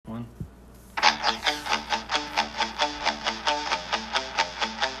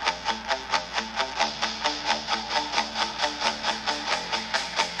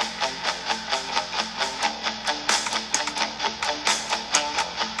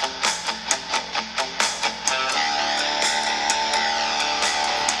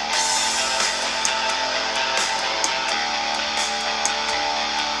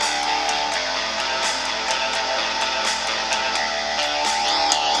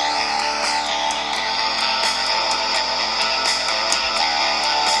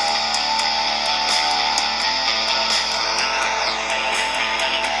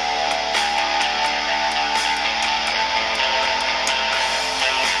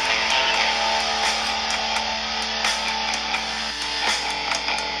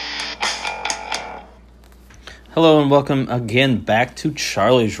Hello and welcome again back to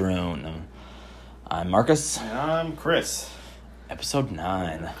Charlie's Room. I'm Marcus. And I'm Chris. Episode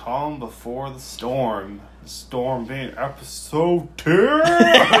 9. Calm before the storm. The storm being episode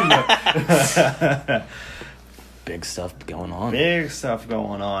 10. Big stuff going on. Big stuff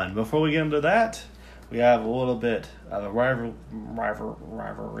going on. Before we get into that, we have a little bit of a rivalry.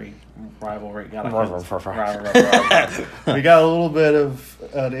 We got a little bit of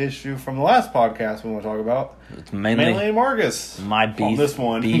an issue from the last podcast we want to talk about. It's mainly Marcus. My beef This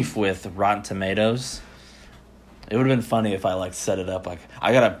one. with Rotten Tomatoes. It would have been funny if I set it up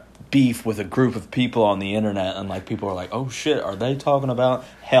I got a beef with a group of people on the internet and people are like, oh shit, are they talking about?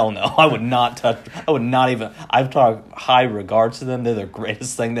 Hell no. I would not even. I've talked high regards to them. They're the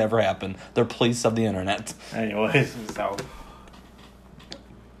greatest thing to ever happen. They're police of the internet. Anyways, so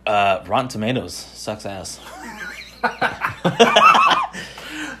Rotten Tomatoes sucks ass.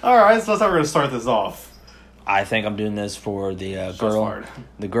 alright, so that's how we're gonna start this off. I think I'm doing this for the hard.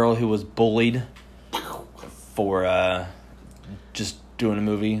 girl who was bullied for just doing a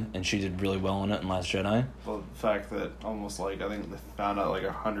movie, and she did really well in it in Last Jedi. Well, the fact that almost I think they found out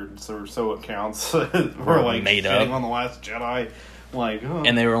 100 or so accounts were made shitting up on The Last Jedi.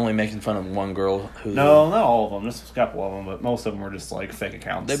 And they were only making fun of one girl who... No, not all of them. Just a couple of them, but most of them were just fake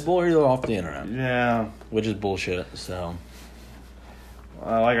accounts. They bullied her off the internet. Yeah. Which is bullshit, so...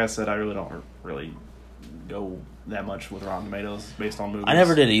 like I said, I really don't really go that much with Rotten Tomatoes based on movies. I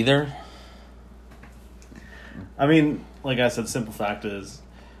never did either. I mean, like I said, simple fact is,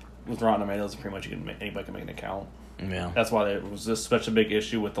 with Rotten Tomatoes, pretty much anybody can make an account. Yeah. That's why it was just such a big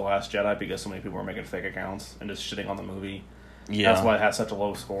issue with The Last Jedi, because so many people were making fake accounts and just shitting on the movie. Yeah. That's why it has such a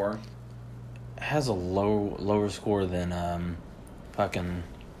low score. It has a lower score than, fucking...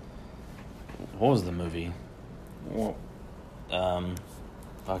 What was the movie? Well,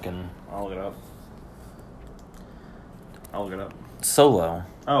 Fucking... I'll look it up. Solo.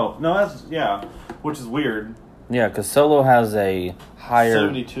 Oh, no, that's, yeah, which is weird. Yeah, because Solo has a higher...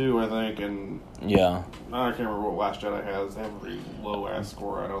 72, I think, and Yeah. I can't remember what Last Jedi has. They have a pretty low-ass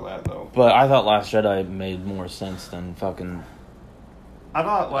score, I know that, though. But I thought Last Jedi made more sense than fucking... I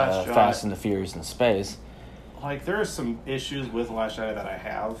thought Last Jedi... Fast and the Furious in space. there are some issues with Last Jedi that I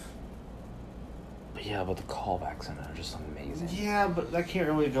have. But yeah, but the callbacks in it are just amazing. Yeah, but that can't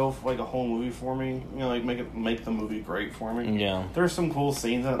really go for, a whole movie for me. You know, make the movie great for me. Yeah. There's some cool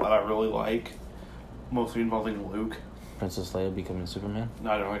scenes in it that I really like. Mostly involving Luke. Princess Leia becoming Superman?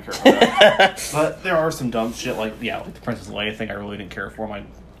 No, I don't really care for that. But there are some dumb shit, like the Princess Leia thing I really didn't care for. What's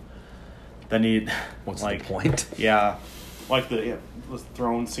the point? Yeah. The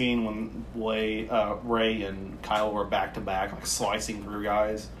throne scene when Rey and Kylo were back-to-back, slicing through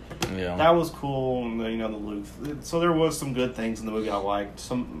guys. Yeah. That was cool, and the Luke. So there was some good things in the movie I liked.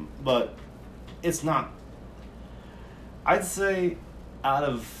 But it's not... I'd say out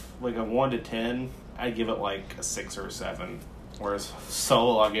of, a 1 to 10... I'd give it a 6 or a 7, whereas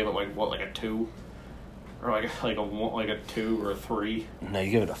Solo I gave it a 2, or a 2 or a 3. No, you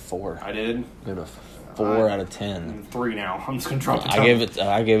give it a 4. I did. You give it a 4 out of 10. 3 now. I'm just gonna drop it. I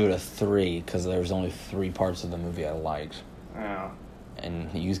gave it a 3 because there was only 3 parts of the movie I liked. Yeah.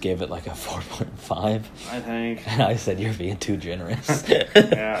 And you gave it a 4.5. I think. And I said you're being too generous.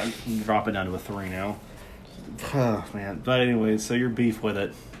 Yeah, I'm dropping down to a 3 now. Oh man. But anyway, so your beef with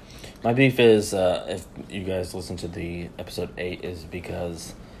it. My beef is, if you guys listen to the episode 8, is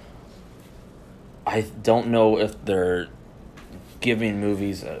because I don't know if they're giving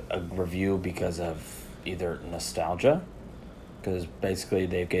movies a review because of either nostalgia, because basically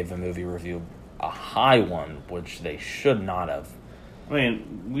they gave a movie review a high one, which they should not have. I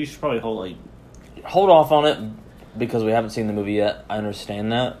mean, we should probably hold off on it because we haven't seen the movie yet. I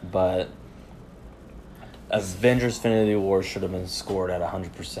understand that, but Avengers Infinity War should have been scored at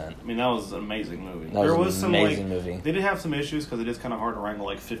 100%. I mean, that was an amazing movie. There was an amazing movie. They did have some issues because it is kind of hard to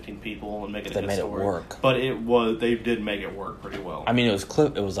wrangle 15 people and make it a They good made story. it work. But they did make it work pretty well. I mean, it was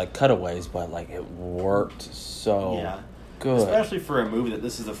cutaways, but it worked so good. Especially for a movie that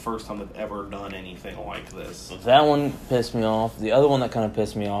this is the first time they've ever done anything like this. That one pissed me off. The other one that kind of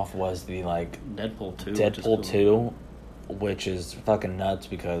pissed me off was the Deadpool 2. Deadpool 2, which is fucking nuts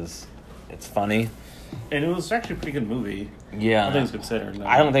because it's funny. And it was actually a pretty good movie. Yeah. I think it's considered. No.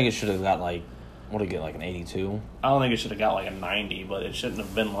 I don't think it should have got what did it get, an 82? I don't think it should have got a 90, but it shouldn't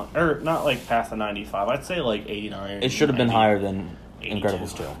have been or not past the 95. I'd say 89. It should have been higher than 82.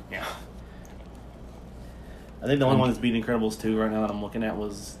 Incredibles 2. Yeah. I think the only one that's beat Incredibles 2 right now that I'm looking at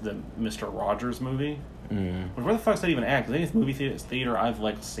was the Mr. Rogers movie. Mm. But where the fuck's that even at? Because any movie theater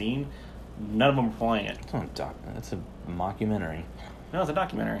I've seen, none of them are playing it. It's a mockumentary. No, it's a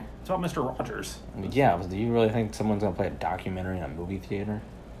documentary. It's about Mr. Rogers. Yeah, but do you really think someone's gonna play a documentary in a movie theater?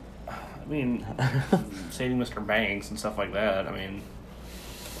 I mean, saving Mr. Banks and stuff like that. I mean,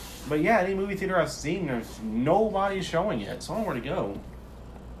 but yeah, any movie theater I've seen, there's nobody showing it. So I don't know where to go.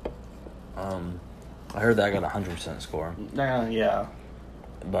 I heard that got 100% score. Yeah.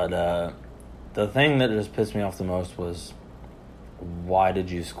 But the thing that just pissed me off the most was, why did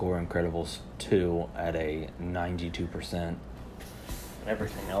you score Incredibles 2 at a 92%?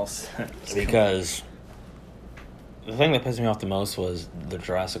 Everything else. Because the thing that pissed me off the most was the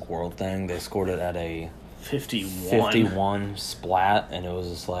Jurassic World thing. They scored it at a 51 splat, and it was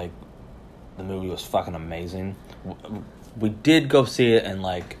just like, the movie was fucking amazing. We did go see it in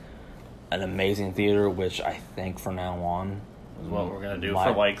like an amazing theater, which I think from now on is what we're gonna do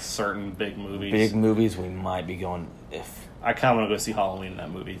for like certain big movies. Big movies, we might be going. If I kind of want to go see Halloween in that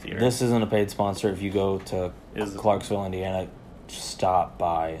movie theater. This isn't a paid sponsor. If you go to Clarksville, Indiana, stop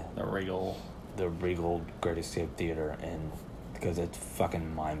by the Regal Great Escape Theater, and because it's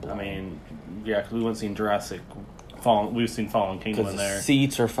fucking mind blowing. I mean, yeah, because we went seen we've seen Fallen Kingdom in there. The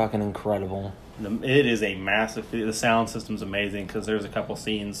seats are fucking incredible. It is a massive. The sound system's amazing because there's a couple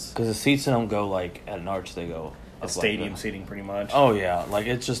scenes. Because the seats don't go like at an arch; they go a stadium seating, pretty much. Oh yeah, like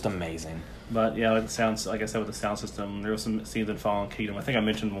it's just amazing. But yeah, like the sounds, like I said, with the sound system, there was some scenes in Fallen Kingdom. I think I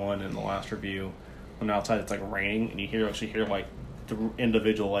mentioned one in the last review. When outside it's like raining, and you actually hear like the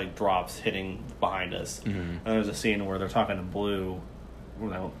individual like drops hitting behind us. Mm-hmm. And there's a scene where they're talking to Blue.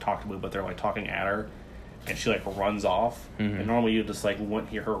 Well, they don't talk to Blue, but they're like talking at her. And she like runs off, and normally you just like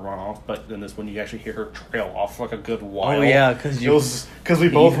wouldn't hear her run off, but then this one you actually hear her trail off for like a good while. Oh yeah, because we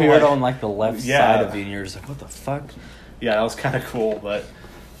both hear it on like the left side of you, and you're just like, what the fuck? Yeah, that was kind of cool, but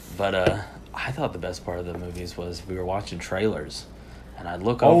I thought the best part of the movies was we were watching trailers, and I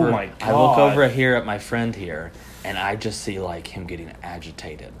look Oh over, my God. I look over here at my friend here, and I just see like him getting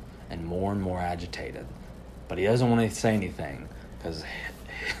agitated and more agitated, but he doesn't want to say anything because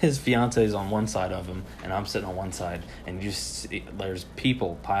his fiance is on one side of him, and I'm sitting on one side, and you see there's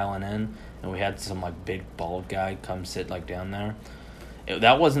people piling in, and we had some like big bald guy come sit like down there.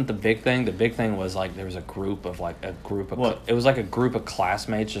 That wasn't the big thing. The big thing was like there was a group of it was like a group of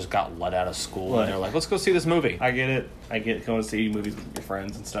classmates just got let out of school, and they're like, let's go see this movie. I get it. I get going to see movies with your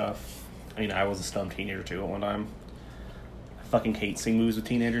friends and stuff. I mean, I was a stumb teenager too at one time. I fucking hate seeing movies with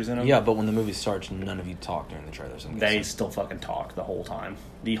teenagers in them. Yeah, but when the movie starts, none of you talk during the trailers. They still fucking talk the whole time.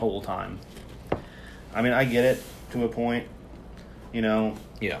 The whole time. I mean, I get it to a point. You know.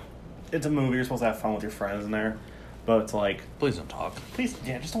 Yeah. It's a movie. You're supposed to have fun with your friends in there. But it's like... Please don't talk. Please,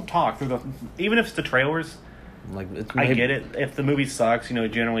 yeah, just don't talk. Even if it's the trailers, like I get it. If the movie sucks,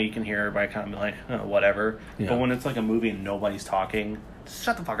 generally you can hear everybody kind of be like, oh, whatever. Yeah. But when it's like a movie and nobody's talking, just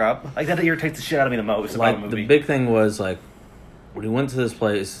shut the fuck up. Like, that irritates the shit out of me the most about a movie. The big thing was, like, when you went to this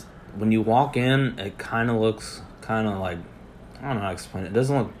place, when you walk in, it kind of looks like... I don't know how to explain it. It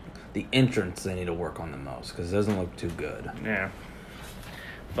doesn't look... The entrance they need to work on the most, because it doesn't look too good. Yeah.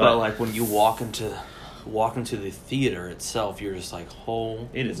 But like, when you walk into the theater itself, you're just like, holy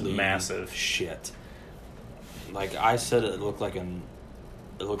it is massive shit. Like I said, it looked like an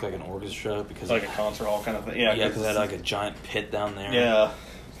orchestra because like a concert hall kind of thing. Yeah, because it had like a giant pit down there. Yeah,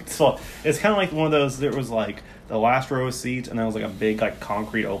 so it's kind of like one of those. There was like the last row of seats, and there was like a big like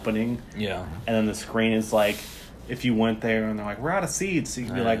concrete opening. Yeah, and then the screen is like, if you went there and they're like, we're out of seats, so you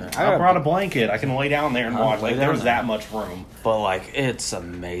can be like, I brought a blanket, I can lay down there and watch. Like there was that much room. But like, it's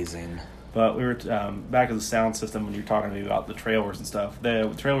amazing. But we were back to the sound system when you were talking to me about the trailers and stuff.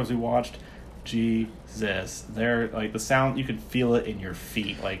 The trailers we watched, Jesus, they're like the sound. You could feel it in your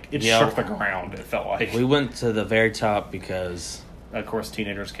feet. Like it shook the ground. It felt like we went to the very top because, of course,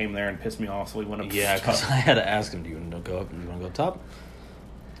 teenagers came there and pissed me off. So we went up. Yeah, because I had to ask him, "Do you want to go up? You want to go top?"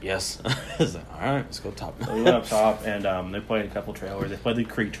 Yes. I was like, all right, let's go top. So we went up top, and they played a couple trailers. They played the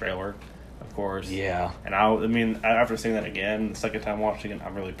Creed trailer. Of course. Yeah. And I mean, after seeing that again, the second time watching it,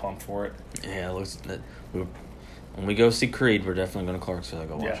 I'm really pumped for it. Yeah, it looks... When we go see Creed, we're definitely going to Clarksville to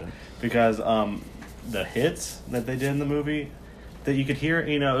go watch it. Because the hits that they did in the movie, that you could hear,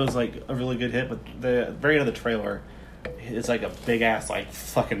 it was like a really good hit, but the very end of the trailer, it's like a big-ass, like,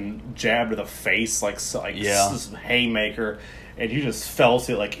 fucking jab to the face, like this haymaker, and you just felt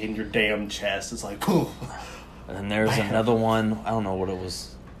it, like, in your damn chest. It's like, ooh. And then there's another one, I don't know what it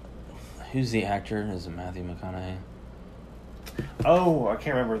was... Who's the actor? Is it Matthew McConaughey? Oh, I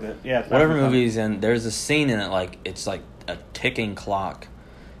can't remember that. Yeah, whatever movie he's in, there's a scene in it like it's like a ticking clock,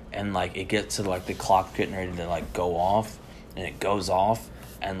 and like it gets to like the clock getting ready to like go off, and it goes off,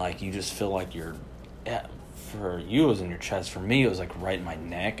 and like you just feel like for you it was in your chest. For me, it was like right in my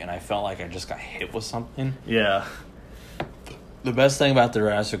neck, and I felt like I just got hit with something. Yeah. The best thing about the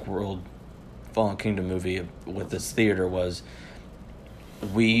Jurassic World Fallen Kingdom movie with this theater was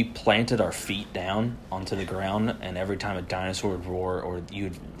we planted our feet down onto the ground, and every time a dinosaur would roar or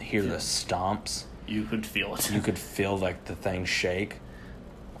you'd hear the stomps, You could feel it. you could feel like the thing shake.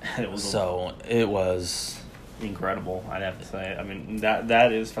 It was It was incredible, I'd have to say. I mean,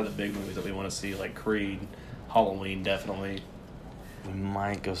 that is for the big movies that we want to see, like Creed, Halloween, definitely. we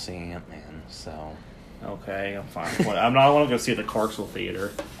might go see Ant-Man, so Okay, I'm fine. I want to go see it at the Clarksville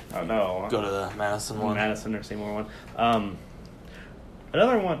Theater. Oh, no. go to the Madison one. Madison or Seymour one.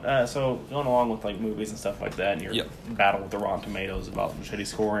 Another one, so going along with like movies and stuff like that, and your battle with the Rotten Tomatoes about shitty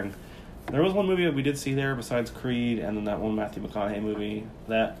scoring, there was one movie that we did see there besides Creed, and then that one Matthew McConaughey movie,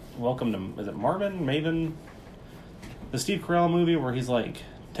 that Welcome to, is it Marvin? Maven? The Steve Carell movie where he's like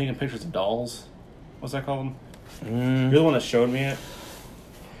taking pictures of dolls. What's that called? You're the one that showed me it.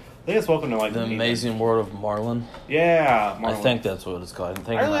 I think it's Welcome to like The Amazing World of Marlon. Yeah, Marlon. I think that's what it's called.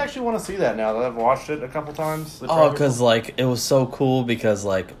 I really actually want to see that now that I've watched it a couple times. Oh, because like it was so cool. Because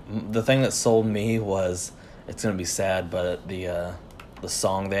like the thing that sold me was it's gonna be sad, but the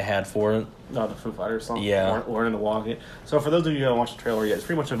song they had for it. No, the Foo Fighters song. Yeah, Learning to Walk It. So for those of you who haven't watched the trailer yet, it's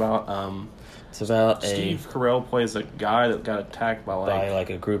pretty much about it's about Steve Carell plays a guy that got attacked by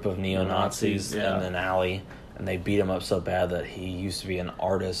a group of neo-Nazis yeah. in an alley, and they beat him up so bad that he used to be an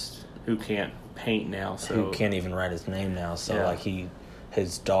artist who can't paint now, so who can't even write his name now. So Yeah. like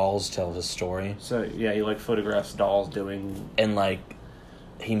his dolls tell his story. So yeah, he like photographs dolls doing And like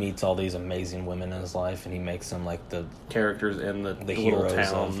he meets all these amazing women in his life, and he makes them like the characters in the little heroes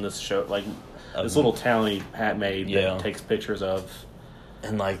town. of- This show, like of- this little town he had made Yeah. that takes pictures of.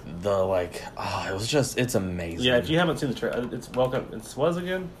 and like it's amazing. Yeah, if you haven't seen the trailer, it's welcome. Was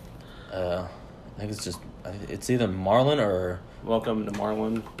again. I think it's either Marlon or Welcome to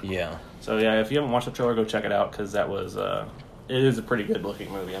Marlon. yeah. So yeah, if you haven't watched the trailer, go check it out because that was it is a pretty good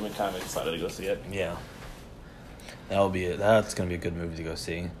looking movie. I'm kind of excited to go see it. Yeah. That'll be it. That's gonna be a good movie to go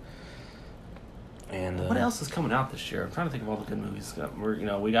see. And What else is coming out this year? I'm trying to think of all the good movies.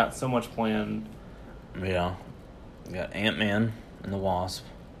 We got so much planned. Yeah, we got Ant-Man and the Wasp.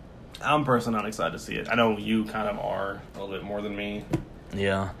 I'm personally not excited to see it. I know you kind of are a little bit more than me.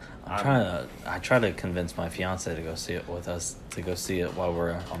 Yeah, I try to convince my fiance to go see it with us while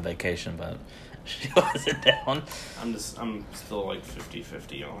we're on vacation, but she wasn't down. I'm still like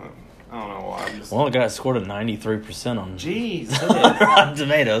 50-50 on it. I don't know why. Well, the guy scored a 93% on Jeez. Rotten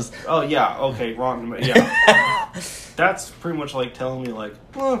Tomatoes. Oh yeah, okay, Rotten Tomatoes. Yeah, that's pretty much like telling me like,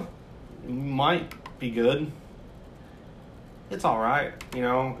 well, might be good. It's all right,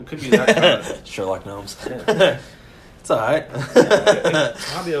 it could be that kind of Sherlock Gnomes. Yeah. It's all right.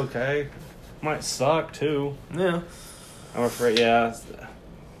 I'll be okay. Might suck too. Yeah, I'm afraid. Yeah,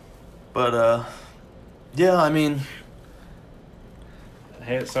 but yeah, I mean,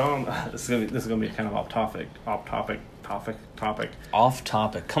 hey, so this is gonna be kind of off topic. off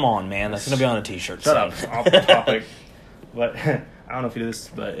topic. Come on, man, that's gonna be on a T-shirt. Shut up. Off the topic. But I don't know if you do this,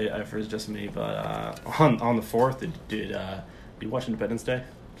 but if it's just me. But on the 4th, did you watch Independence Day?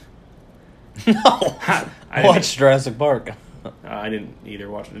 No, I watch Jurassic Park. I didn't either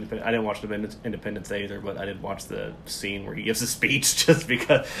watch Independence. I didn't watch Independence Day either, but I did watch the scene where he gives a speech just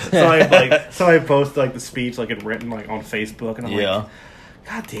because. Somebody posted like the speech like in written like on Facebook, and I'm like,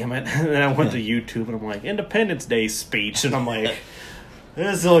 God damn it! And then I went to YouTube and I'm like, Independence Day speech, and I'm like,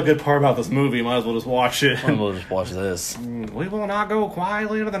 this is still a good part about this movie. Might as well just watch it. Might as well just watch this. We will not go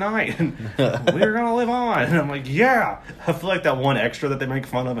quietly into the night. We're gonna live on. And I'm like, yeah. I feel like that one extra that they make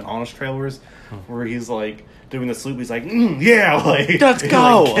fun of in Honest Trailers, where he's like doing the sloop. He's like, yeah, like let's he,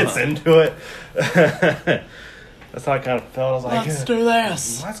 go. Like, gets into it. That's how I kind of felt. I was like, Let's do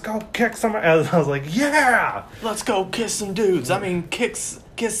this. Let's go kick some ass. I was like, yeah. Let's go kiss some dudes. I mean, kiss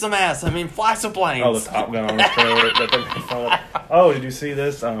some ass. I mean, fly some planes. Oh, the Top Gun Honest Trailer. That they're making fun of. Oh, did you see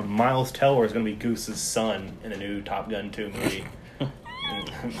this? Miles Teller is going to be Goose's son in a new Top Gun 2 movie.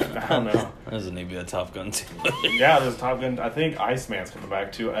 I don't know. Doesn't need to be a Top Gun 2. Yeah, there's Top Gun. I think Iceman's coming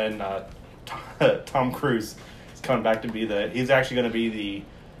back too, and Tom Cruise is coming back to be he's actually going to be the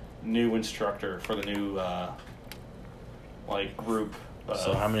new instructor for the new group.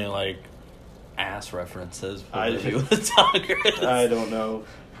 So how many ass references I will you with Tom Cruise? I don't know.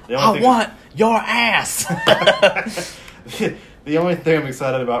 I want your ass. The only thing I'm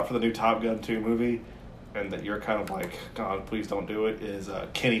excited about for the new Top Gun 2 movie and that you're kind of like, God, please don't do it, is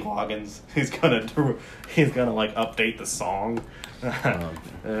Kenny Loggins. He's gonna like update the song.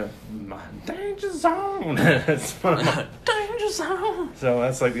 Danger Zone. Danger Zone. So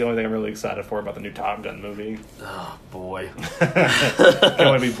that's like the only thing I'm really excited for about the new Top Gun movie. Oh boy.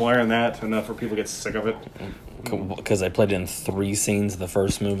 Can't wait to be blaring that enough for people to get sick of it. Because I played it in 3 scenes the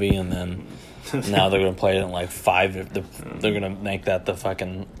first movie, and then now they're gonna play it in like 5. They're gonna make that the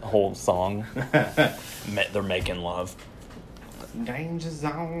fucking whole song. They're making love. Danger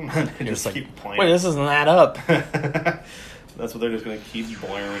Zone. They just like, keep playing. Wait, this isn't that up. That's what they're just gonna keep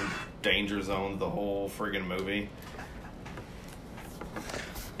blaring. Danger Zone the whole friggin' movie.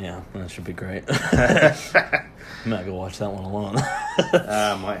 Yeah, that should be great. I'm not gonna watch that one alone.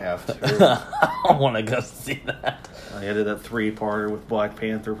 I might have to. I want to go see that. I did that 3-parter with Black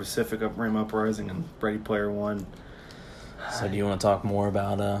Panther, Pacific Rim Uprising, and Ready Player One. So, do you want to talk more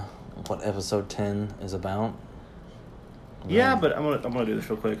about what episode 10 is about? Yeah, but I'm gonna do this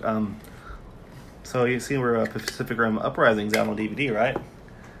real quick. So you see where Pacific Rim Uprising's out on DVD, right?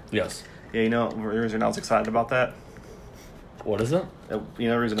 Yes. Yeah, you know the reason I was excited about that. What is it? You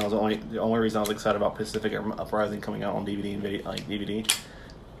know the only reason I was excited about Pacific Rim Uprising coming out on DVD and video, like DVD.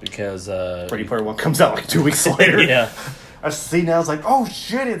 Because Ready Player One comes out like 2 weeks later. Yeah. I see now. I was like, oh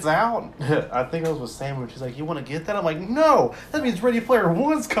shit, it's out. I think I was with Sam when she's like, you want to get that? I'm like, no, that means Ready Player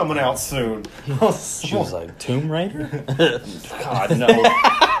One's coming out soon. She was like, Tomb Raider? God, no.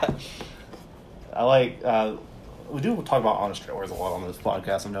 I like, we do talk about honest trailers a lot on this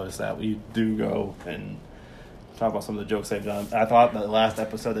podcast. I've noticed that. We do go and talk about some of the jokes they've done. I thought the last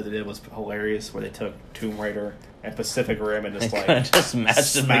episode that they did was hilarious, where they took Tomb Raider and Pacific Rim and just like just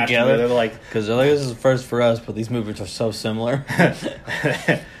smashed them together. They're like, because they're like, this is first for us, but these movies are so similar.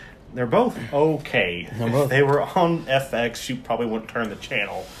 they're both okay. Both. If they were on FX, you probably wouldn't turn the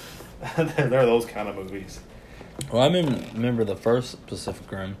channel. They're those kind of movies. Well, I remember the first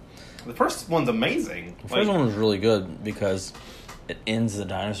Pacific Rim. The first one's amazing. The first one was really good because it ends the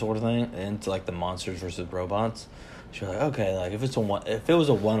dinosaur thing, it ends like the monsters versus robots. So you're like, okay, like if it was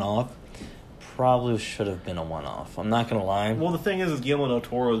a one-off, probably should have been a one-off. I'm not gonna lie. Well, the thing is Guillermo del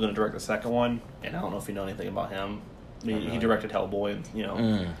Toro is going to direct the second one, and I don't know if you know anything about him. I mean, he directed Hellboy,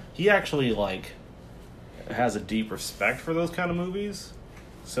 and he actually like has a deep respect for those kind of movies.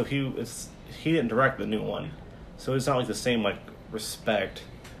 So he didn't direct the new one, so it's not like the same like respect.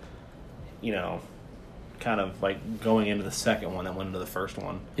 Kind of like going into the second one that went into the first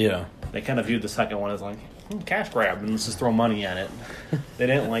one. Yeah. They kind of viewed the second one as like, cash grab, and let's just throw money at it. They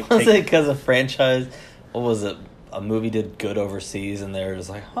didn't like Was it because a franchise, what was it, a movie did good overseas, and they were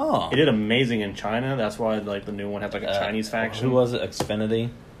just like, huh. It did amazing in China. That's why like the new one had like a Chinese faction. Who was it? Xfinity?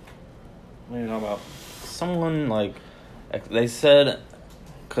 What are you talking about? Someone like, they said,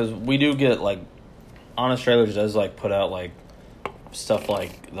 because we do get like, Honest Trailers does like put out like, stuff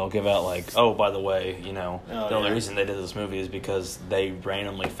like they'll give out like, oh, by the way, the only reason they did this movie is because they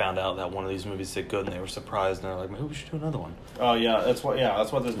randomly found out that one of these movies did good, and they were surprised, and they're like, maybe we should do another one. Oh yeah, that's what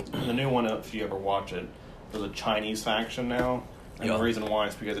the new one. If you ever watch it, there's a Chinese faction now, and the reason why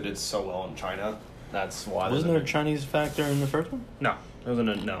is because it did so well in China. That's why. Wasn't there a Chinese factor in the first one? No, there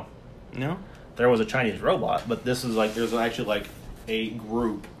wasn't. No. There was a Chinese robot, but this is like there's actually like a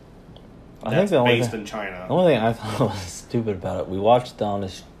group. I think the only based in China. The only thing I thought was stupid about it, we watched the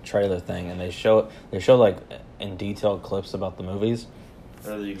Honest Trailer thing, and they show like in detailed clips about the movies.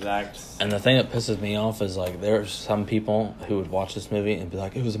 They're the exact. And the thing that pisses me off is like there are some people who would watch this movie and be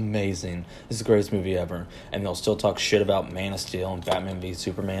like, it was amazing, this is the greatest movie ever, and they'll still talk shit about Man of Steel and Batman v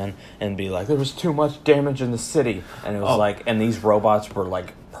Superman and be like, there was too much damage in the city, and it was like, and these robots were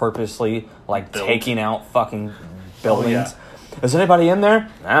like purposely like taking out fucking buildings. Is anybody in there?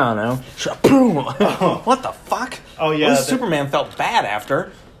 I don't know. Boom! What the fuck? Oh yeah, Superman felt bad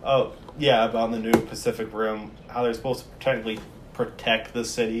after. Oh yeah, about the new Pacific Rim, how they're supposed to technically protect the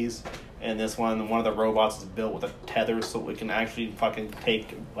cities, and this one of the robots is built with a tether, so it can actually fucking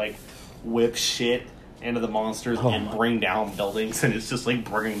whip shit into the monsters and bring down buildings, and it's just like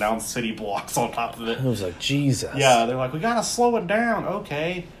bringing down city blocks on top of it. It was like, Jesus. Yeah, they're like, we gotta slow it down.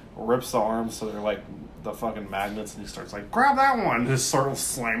 Okay, rips the arms, so they're like the fucking magnets, and he starts like, grab that one, just sort of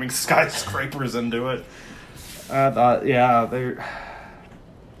slamming skyscrapers into it. I thought,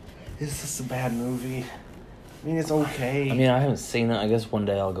 it's just a bad movie. I mean, it's okay. I mean, I haven't seen it. I guess one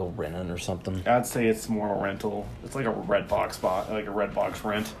day I'll go rent it or something. I'd say it's more a rental. It's like a Redbox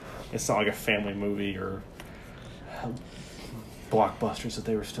rent. It's not like a family movie or Blockbusters if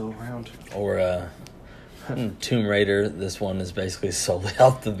they were still around. Or Tomb Raider. This one is basically solely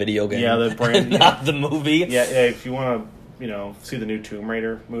off the video game. Yeah, the brand, not the movie. Yeah. If you want to, see the new Tomb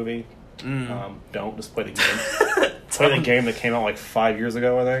Raider movie, Don't. Just play the game. Play the game that came out like 5 years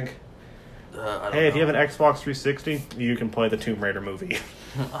ago, I think. Hey, if you have an Xbox 360, you can play the Tomb Raider movie.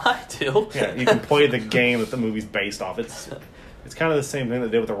 I do. Yeah, you can play the game that the movie's based off. It's kind of the same thing they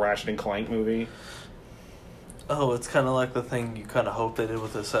did with the Ratchet and Clank movie. Oh, it's kind of like the thing you kind of hope they did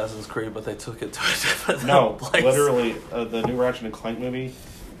with Assassin's Creed, but they took it to a different place. Literally, the new Ratchet and Clank movie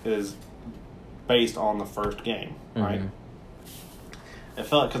is based on the first game, right? It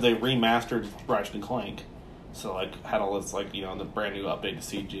felt because they remastered Ratchet and Clank, so like had all this like the brand new update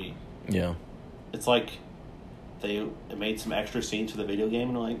to CG. Yeah, it's like they made some extra scenes for the video game,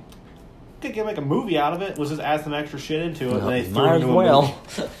 and they're like, "Could make a movie out of it." Was just add some extra shit into it, and they threw it into a movie.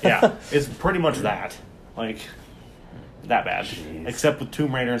 Yeah, it's pretty much that, like that bad. Jeez. Except with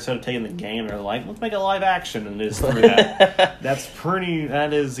Tomb Raider, instead of taking the game, they're like, "Let's make a live action," and just threw that.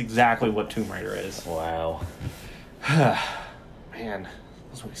 That is exactly what Tomb Raider is. Wow. Man,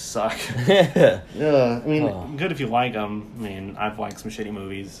 those movies suck. Yeah. I mean, good if you like them. I mean, I've liked some shitty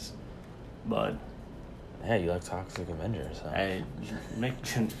movies, but Yeah, you like Toxic Avengers, huh?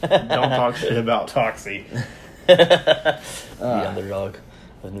 don't talk shit about Toxie. The underdog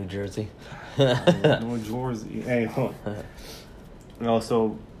of New Jersey. No Jersey. Hey,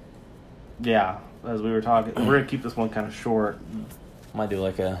 so yeah, as we were talking, we're gonna keep this one kind of short. Might do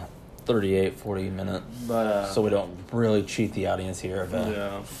like a 38, 40 minute, but so we don't really cheat the audience here of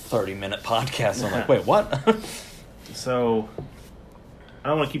a 30-minute podcast. So I'm like, wait, what? So I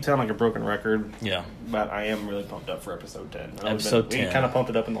don't want to keep sounding like a broken record. Yeah, but I am really pumped up for episode 10. Episode 10. We kind of pumped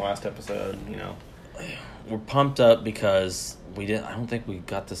it up in the last episode, We're pumped up because I don't think we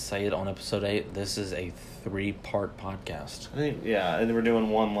got to say it on episode 8. This is a 3-part podcast. I think, yeah, and we're doing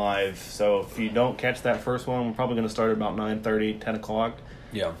one live. So if you don't catch that first one, we're probably going to start at about 9:30, 10 o'clock.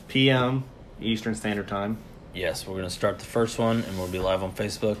 Yeah. p.m. Eastern Standard Time. Yes, we're going to start the first one, and we'll be live on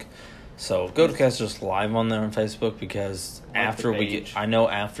Facebook. So go to Casters Live on there on Facebook, because after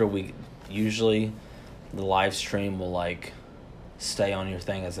we usually the live stream will like stay on your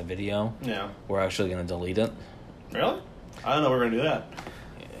thing as a video. Yeah. We're actually going to delete it. Really? I don't know we're going to do that.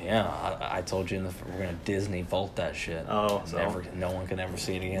 Yeah, I told you we're going to Disney Vault that shit. Oh, so no one can ever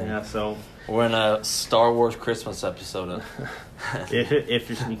see it again. Yeah, so we're in a Star Wars Christmas episode. if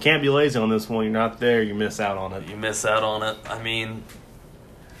you can't be lazy on this one, you're not there, you miss out on it. You miss out on it. I mean,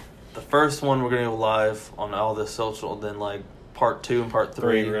 the first one we're going to go live on all this social, then like part 2 and part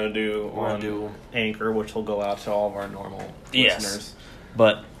 3 we're going to do on Anchor, which will go out to all of our normal listeners.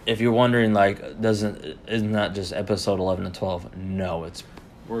 But if you're wondering, like, isn't that just episode 11 and 12? No, this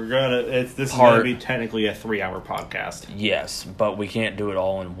is going to be technically a 3-hour podcast. Yes, but we can't do it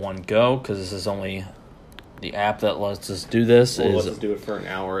all in one go, because this is only the app that lets us do this. Lets us do it for an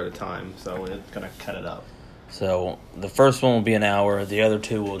hour at a time, so it's going to cut it up. So the first one will be an hour. The other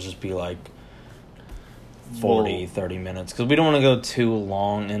 2 will just be like 30 minutes, because we don't want to go too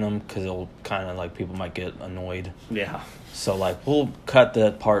long in them, because it'll kind of like people might get annoyed. Yeah. So like we'll cut the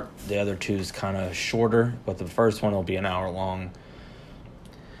other 2's kind of shorter, but the first one will be an hour long,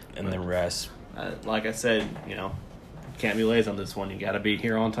 and the rest. Like I said, can't be lazy on this one. You got to be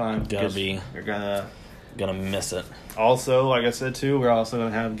here on time. You're gonna miss it. Also, like I said too, we're also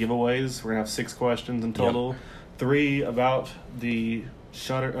gonna have giveaways. We're gonna have 6 questions in total. Yep. 3 about the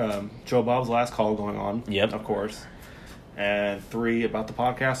Joe Bob's Last Call going on. Yep. Of course. And 3 about the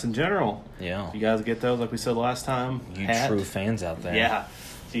podcast in general. Yeah. If you guys get those, like we said last time. You true fans out there. Yeah.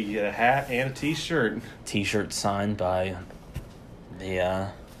 So you get a hat and a t-shirt. T-shirt signed by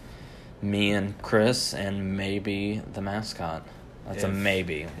me and Chris and maybe the mascot. That's a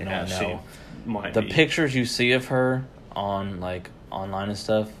maybe. We don't know. The pictures you see of her on like online and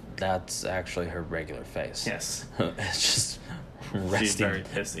stuff, that's actually her regular face. Yes. It's just She's very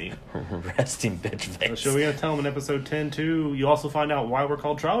pissy. Resting bitch face. So we're going to tell them in episode 10 too. You also find out why we're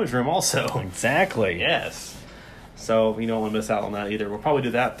called Charlie's Room also. Exactly. Yes. So you don't want to miss out on that either. We'll probably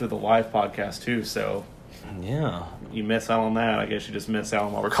do that through the live podcast too. So yeah, you miss out on that. I guess you just miss out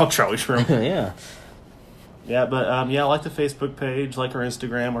on why we're called Charlie's Room. Yeah. Yeah, but like the Facebook page, like our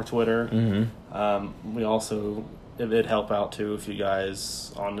Instagram, our Twitter. Mm-hmm. We also, it'd help out too if you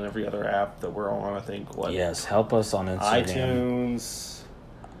guys on every other app that we're on. I think Yes, help us on Instagram. iTunes.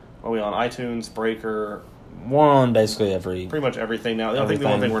 Are we on iTunes, Breaker? We're on basically pretty much everything now. I think the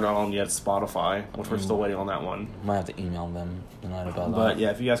one thing we're not on yet is Spotify, which we're still waiting on that one. Might have to email them tonight about that. But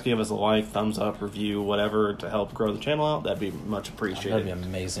yeah, if you guys can give us a like, thumbs up, review, whatever to help grow the channel out, that'd be much appreciated. That'd be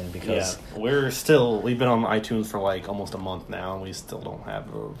amazing, because we've been on iTunes for like almost a month now, and we still don't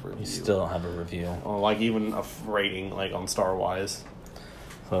have a review. We still don't have a review. Or like even a rating, like on Star Wise.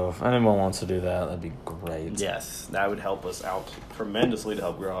 So if anyone wants to do that, that'd be great. Yes, that would help us out tremendously to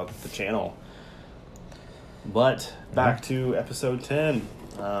help grow out the channel. But back to episode 10.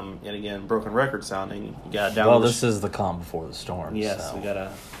 Yet again, broken record sounding. You got down. Well, this is the calm before the storm. Yes, so. we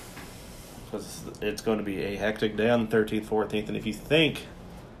gotta. Because it's going to be a hectic day on the 13th, 14th, and if you think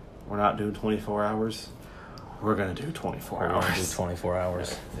we're not doing 24 hours, we're gonna do 24 We're hours. gonna do 24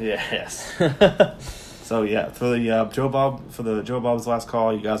 hours. Yes. So yeah, for the Joe Bob's last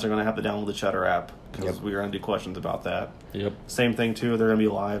call, you guys are gonna have to download the Cheddar app because we're gonna do questions about that. Yep. Same thing too. They're gonna be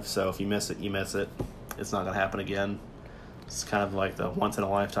live, so if you miss it, you miss it. It's not gonna happen again. It's kind of like the once in a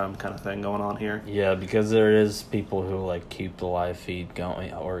lifetime kind of thing going on here. Yeah, because there is people who like keep the live feed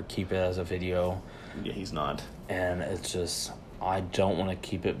going or keep it as a video, Yeah, he's not. and it's just I don't want to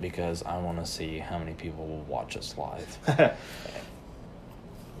keep it because I want to see how many people will watch us live.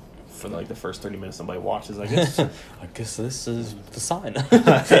 For like the first 30 minutes, somebody watches. I guess. I guess this is the sign.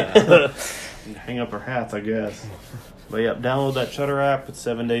 Hang up our hats, I guess. But yeah, download that Cheddar app. It's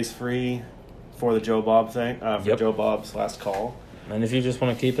 7 days free for the Joe Bob thing. For Yep. Joe Bob's last call. And if you just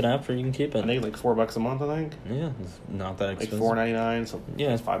want to keep it after, you can keep I it. think like $4 a month. I think Yeah, it's not that like expensive. $4.99. So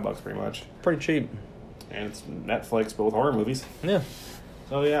Yeah. it's $5 pretty much. Pretty cheap. And it's Netflix, but with horror movies. Yeah.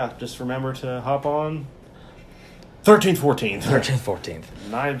 So yeah, just remember to hop on 13th, 14th. 13th, 14th.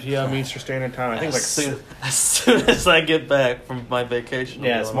 9 p.m. Eastern Standard Time. I think as soon as I get back from my vacation.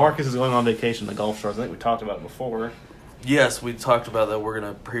 yeah, it's Marcus is going on vacation to the Gulf Shores. I think we talked about it before. Yes, we talked about that. We're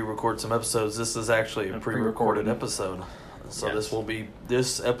going to pre-record some episodes. This is actually a A pre-recorded pre-recorded. episode. So Yes.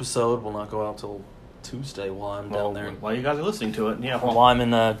 this episode will not go out till Tuesday while I'm down there. While you guys are listening to it, yeah. While I'm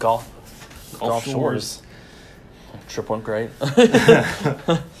in Gulf Gulf Shores. Trip went great.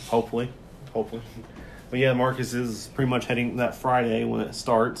 Hopefully. But yeah, Marcus is pretty much heading that Friday when it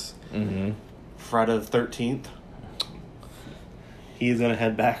starts. Mm-hmm. Friday the 13th. He's going to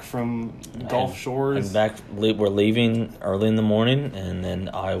head back from Gulf Shores. And back, we're leaving early in the morning, and then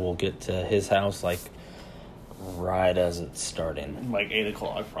I will get to his house like right as it's starting. Like 8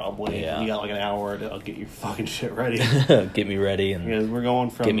 o'clock probably. Yeah. You got like an hour to get your fucking shit ready. Get me ready and Because we're going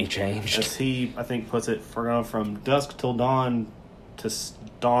from... get me changed. As he, I think, puts it, we're going from dusk till dawn to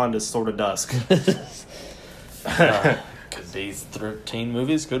dawn to sort of dusk. Could be 13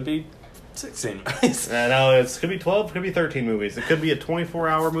 movies, could be 16 movies. I know, it could be 12, could be 13 movies. It could be a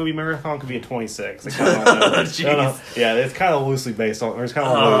 24-hour movie marathon, could be a 26. I kinda don't know. Jeez. I don't know. Yeah, it's kind of loosely based on, or it's kind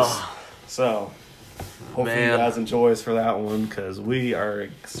of loose. So, hopefully Man. you guys enjoy us for that one, because we are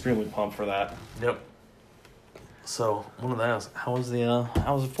extremely pumped for that. Yep. So, one of the ask, How was the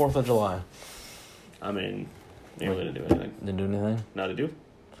 4th of July? I mean, you really didn't do anything. Didn't do anything? Not to do?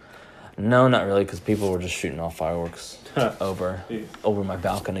 No, not really, because people were just shooting off fireworks Yeah. over my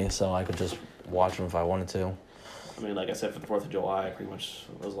balcony, so I could just watch them if I wanted to. I mean, like I said, for the 4th of July, I pretty much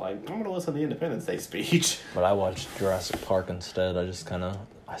was like, I'm going to listen to the Independence Day speech. But I watched Jurassic Park instead. I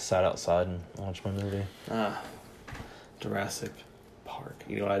sat outside and watched my movie. Jurassic Park.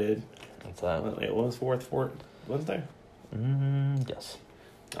 You know what I did? What's that? It was Wednesday? Yes.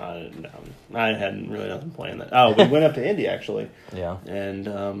 No, I hadn't really nothing planned that. Oh, we went up to Indy actually, Yeah.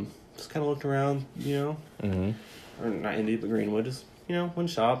 and just kind of looked around, Mm-hmm. or not Indy, but Greenwood. Just went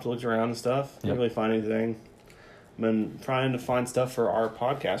shopped, looked around and stuff. Yep. Didn't really find anything. Been trying to find stuff for our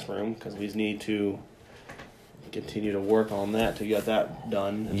podcast room because we need to continue to work on that to get that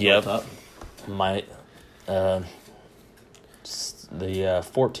done. And Yep. built up. My, the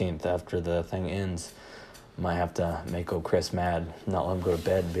 14th after the thing ends, might have to make old Chris mad, not let him go to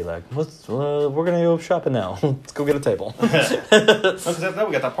bed and be like, we're gonna go shopping now. Let's go get a table. Because then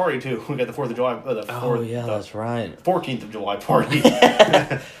we got that party too. We got the 4th of July. That's right. 14th of July party.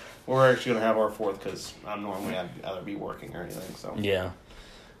 We're actually gonna have our 4th because I'm normally I'd either be working or anything. So Yeah.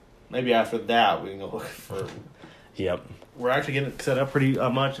 maybe after that we can go look for. Yep. We're actually getting it set up pretty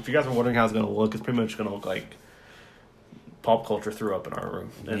much. If you guys are wondering how it's gonna look, it's pretty much gonna look like pop culture threw up in our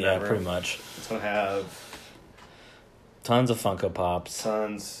room. Yeah, pretty much. It's gonna have Tons of Funko Pops.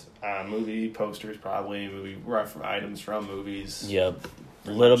 tons movie posters, probably movie items from movies. Yep.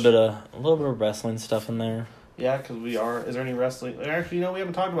 A little bit of wrestling stuff in there. Yeah, because we are. Is there any wrestling? Actually, we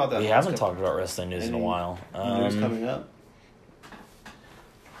haven't talked about that. We haven't talked about wrestling news in a Any while. News coming up.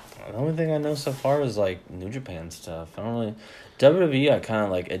 The only thing I know so far is like New Japan stuff. I don't really WWE. I kind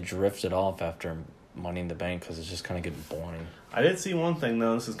of like it drifted off after Money in the Bank because it's just kind of getting boring. I did see one thing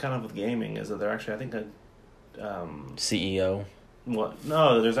though. This is kind of with gaming. Is that they're actually, I think, CEO. what?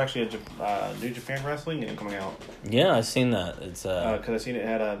 No, there's actually a New Japan wrestling game coming out. Yeah, I've seen that. It's Because I seen it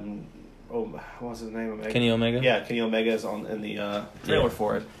had what's his name? Omega? Kenny Omega. Yeah, Kenny Omega is in the trailer Yeah.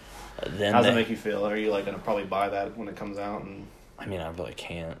 for it. Then How's it make you feel? Are you like gonna probably buy that when it comes out? And I mean, I really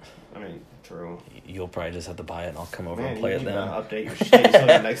can't. I mean, true. You'll probably just have to buy it and I'll come over Man, and play you it need then. to update your shit. You still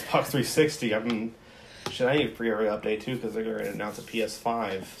got an Xbox 360. I mean, shit, I need a pre-order update too because they're going to announce a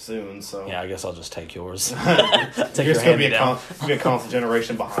PS5 soon. So Yeah, I guess I'll just take yours. Take you're your just going to be hand-me-down. a console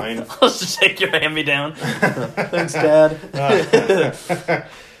generation behind. I'll just take your hand-me-down. Thanks, Dad.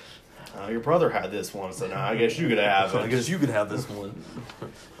 Your brother had this one, so now I guess you could have I it. guess you could have this one.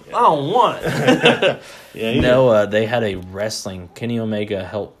 I don't want it. Yeah, you No, they had a wrestling. Kenny Omega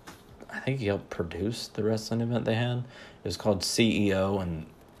helped. I think he helped produce the wrestling event they had. It was called CEO and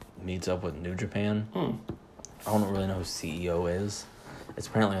meets up with New Japan. I don't really know who CEO is. It's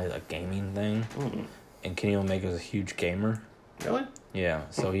apparently a gaming thing, and Kenny Omega's a huge gamer. Really? Yeah,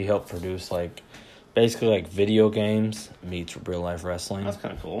 so he helped produce basically like video games meets real life wrestling. That's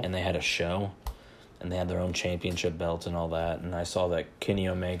kind of cool. And they had a show, and they had their own championship belts and all that. And I saw that Kenny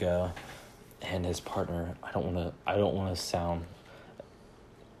Omega and his partner. I don't want to sound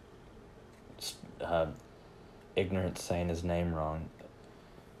ignorant saying his name wrong.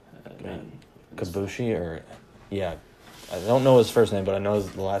 Kabushi I don't know his first name, but I know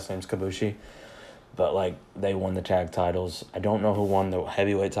the last name's Kabushi. But they won the tag titles. I don't know who won the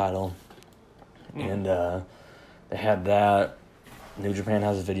heavyweight title. And they had that. New Japan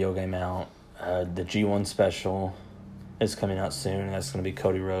has a video game out. The G1 special is coming out soon, and that's going to be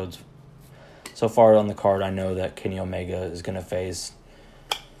Cody Rhodes. So far on the card, I know that Kenny Omega is going to face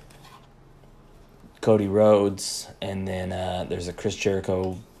Cody Rhodes, and then there's a Chris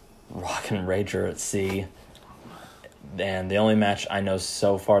Jericho Rockin' Rager at Sea. And the only match I know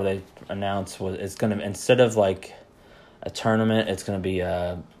so far they announced was it's going to, instead of a tournament, it's going to be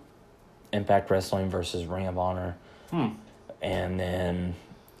Impact Wrestling versus Ring of Honor. And then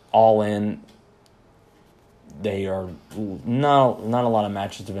All In, they are not a lot of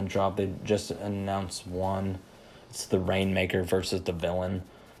matches have been dropped. They just announced one. It's the Rainmaker versus the Villain.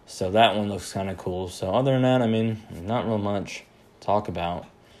 So that one looks kind of cool. So other than that, I mean, not real much to talk about.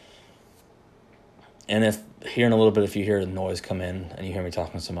 And if here in a little bit, if you hear the noise come in and you hear me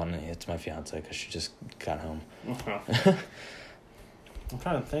talking to someone, it's my fiance because she just got home. I'm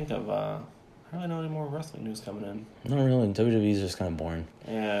trying to think of. I don't really know any more wrestling news coming in. Not really. WWE's just kind of boring.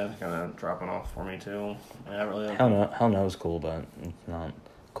 Yeah, kind of dropping off for me too. I haven't really. Hell no is cool, but it's not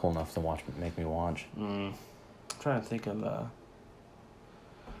cool enough to make me watch. I'm trying to think of. There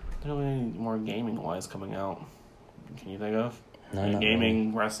don't really any more gaming wise coming out. Can you think of? No, not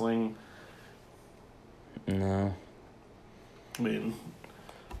gaming, wrestling. No. I mean,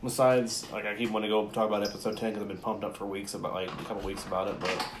 besides, I keep wanting to go talk about episode 10 because I've been pumped up for weeks about a couple weeks about it,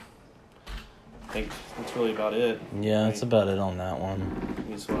 but I think that's really about it. Yeah, that's about it on that one.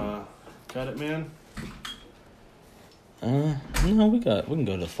 You just wanna cut it, man? No, we can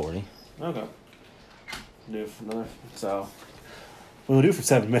go to 40. Okay. Do for another. So we'll do for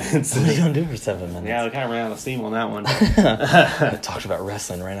 7 minutes. What are you gonna do for 7 minutes? Yeah, we kind of ran out of steam on that one. I talked about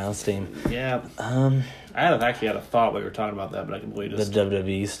wrestling right now on Steam. Yeah. I actually had a thought we were talking about that, but I completely just. The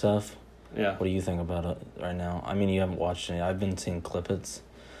WWE stuff. Yeah. What do you think about it right now? I mean, you haven't watched any. I've been seeing clippets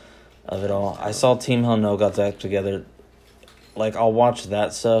of it all. I saw Team Hell No got that together. I'll watch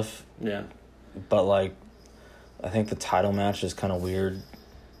that stuff. Yeah. But, I think the title match is kind of weird.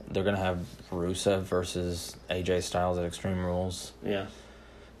 They're going to have Rusev versus AJ Styles at Extreme Rules. Yeah.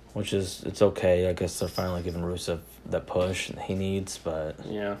 Which is, it's okay. I guess they're finally giving Rusev that push he needs, but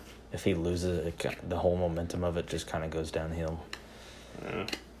Yeah. if he loses, the whole momentum of it just kind of goes downhill.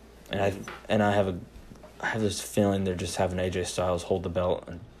 Yeah. And I have this feeling they're just having AJ Styles hold the belt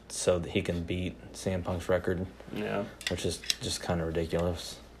so that he can beat CM Punk's record. Yeah. Which is just kind of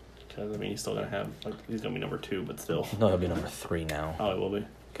ridiculous. Because, he's still going to have, he's going to be number 2, but still. No, he'll be number 3 now. Oh, it will be.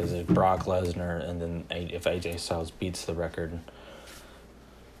 Because if Brock Lesnar and then if AJ Styles beats the record.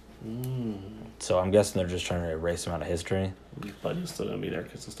 So I'm guessing they're just trying to erase him out of history. But he's still going to be there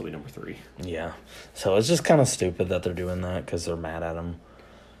because he'll still be number 3. Yeah. So it's just kind of stupid that they're doing that because they're mad at him.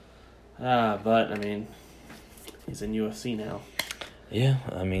 But, he's in UFC now. Yeah,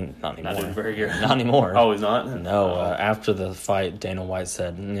 not anymore. Not doing very good. Not anymore. Oh, he's not? No, after the fight, Dana White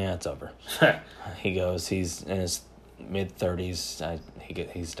said, yeah, it's over. He goes, he's in his mid-30s.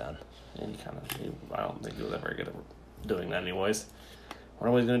 He's done. And I don't think he was ever very good at doing that anyways. What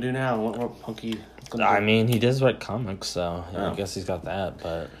are we going to do now? What Punky is going to do? He does write comics, so Oh. I guess he's got that,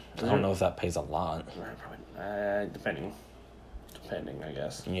 but I don't know if that pays a lot. Depending, I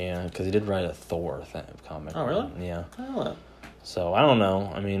guess. Yeah, because he did write a Thor comic. Oh, really? Yeah. I don't know that. So, I don't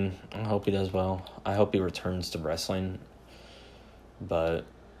know. I hope he does well. I hope he returns to wrestling, but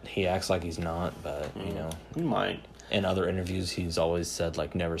he acts like he's not, but, He might. in other interviews, he's always said,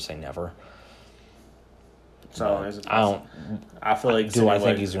 never say never. So is it I don't. I feel like Do I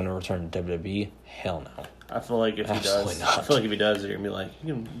think he's going to return to WWE? Hell no. I feel like if he Absolutely does, not. I feel like if he does, you're gonna be like,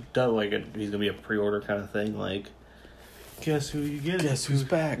 you can do like he's gonna be a pre-order kind of thing. Like, guess who you get? Guess who's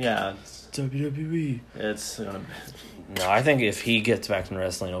back? Yeah, WWE. it's gonna. No, I think if he gets back in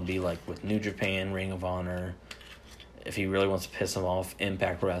wrestling, it'll be like with New Japan, Ring of Honor. If he really wants to piss him off,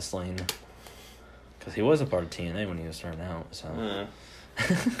 Impact Wrestling. Because he was a part of TNA when he was starting out. So.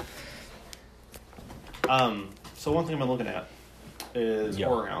 So one thing I've been looking at is Yep.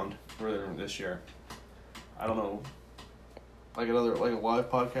 Horror Hound earlier this year. I don't know, like a live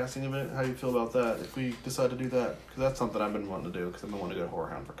podcasting event. How do you feel about that? If we decide to do that, because that's something I've been wanting to do. Because I've been wanting to go to Horror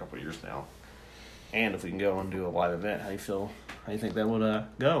Hound for a couple of years now. And if we can go and do a live event, how do you feel? How do you think that would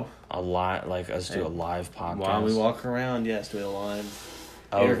go? A lot, like us do a live podcast. While we walk around, yes, do a live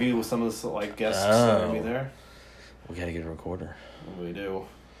Oh. interview with some of the guests that will be there. We got to get a recorder. We do.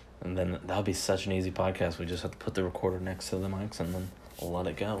 And then that'll be such an easy podcast. We just have to put the recorder next to the mics and then we'll let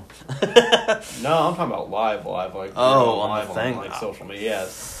it go. No, I'm talking about live, like on live the thing. on like social media.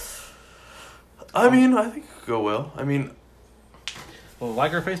 Yes. I mean, I think it could go well. I mean, Well,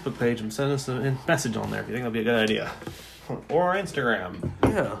 like our Facebook page and send us a message on there if you think that'd be a good idea, or our Instagram,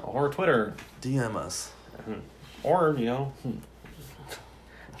 yeah, or Twitter, DM us. or No,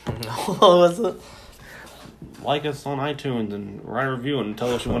 what was it? like us on iTunes and write a review and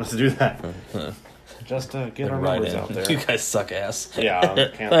tell us you want us to do that. Just to get our numbers out there. You guys suck ass. Yeah, I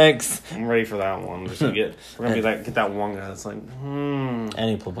can't- Thanks. I'm ready for that one. Just to we're gonna be like get that one guy that's like,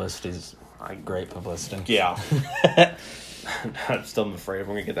 Any publicity's great publicity. yeah. I'm still afraid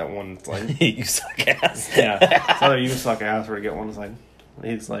we're gonna get that one that's like, You suck ass. yeah. It's either you suck ass or to get one that's like,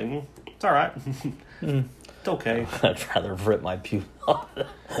 he's like, it's all right. It's okay. I'd rather rip my pubes off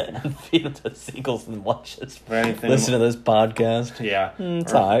and feed them to seagulls than watch this. Or anything. Listen to this podcast. Yeah.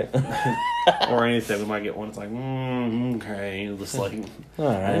 It's alright. Or anything. We might get one that's like, okay. Just like, All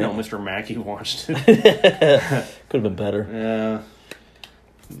right. I know Mr. Mackey watched it. Could have been better.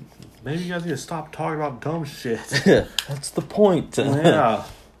 Yeah. Maybe you guys need to stop talking about dumb shit. That's the point. Yeah.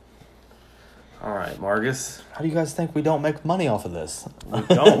 All right, Marcus. How do you guys think we don't make money off of this? We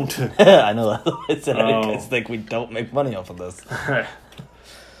don't. I know that. I said, how do Oh. you guys think we don't make money off of this?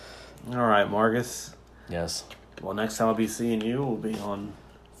 All right, Marcus. Yes. Well, next time I'll be seeing you will be on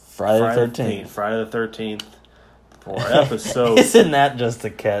Friday the 13th. Friday the 13th for episode. Isn't that just a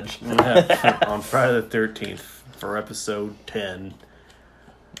catch? On Friday the 13th for episode 10.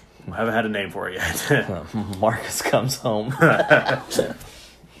 I haven't had a name for it yet. Marcus comes home.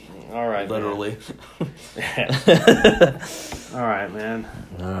 All right, Literally. Man. All right, man.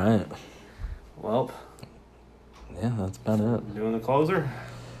 All right. Well, Yeah, that's about it. doing the closer.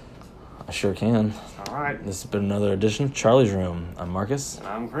 I sure can. All right. This has been another edition of Charlie's Room. I'm Marcus. And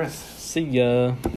I'm Chris. See ya.